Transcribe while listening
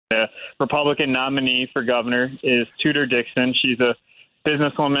The Republican nominee for governor is Tudor Dixon. She's a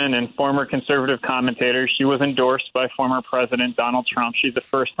businesswoman and former conservative commentator. She was endorsed by former President Donald Trump. She's a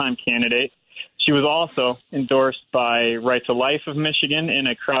first-time candidate. She was also endorsed by Right to Life of Michigan in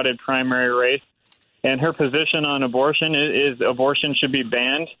a crowded primary race. And her position on abortion is abortion should be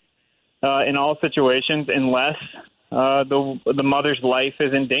banned in all situations unless the mother's life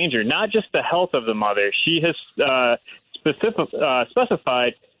is in danger, not just the health of the mother. She has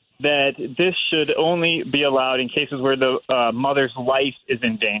specified that this should only be allowed in cases where the mother's life is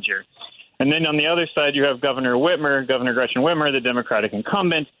in danger. And then on the other side, you have Governor Gretchen Whitmer, the Democratic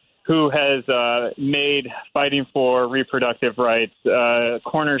incumbent, who has made fighting for reproductive rights a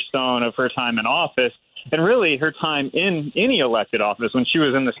cornerstone of her time in office. And really, her time in any elected office, when she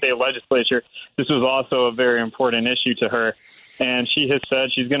was in the state legislature, this was also a very important issue to her. And she has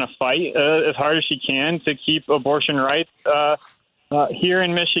said she's going to fight as hard as she can to keep abortion rights here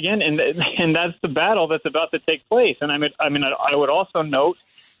in Michigan, and that's the battle that's about to take place. And I would also note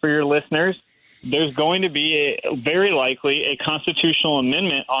for your listeners, there's going to be very likely a constitutional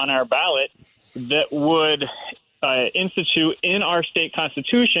amendment on our ballot that would institute in our state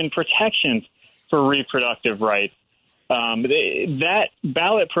constitution protections for reproductive rights. That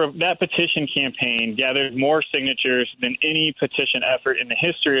petition campaign gathered more signatures than any petition effort in the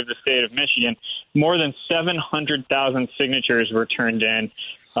history of the state of Michigan. More than 700,000 signatures were turned in,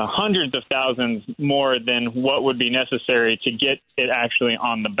 hundreds of thousands more than what would be necessary to get it actually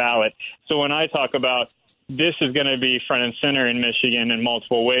on the ballot. So when I talk about this is going to be front and center in Michigan in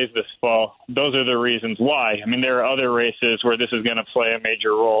multiple ways this fall, those are the reasons why. I mean, there are other races where this is going to play a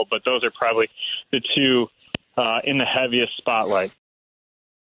major role, but those are probably the two in the heaviest spotlight.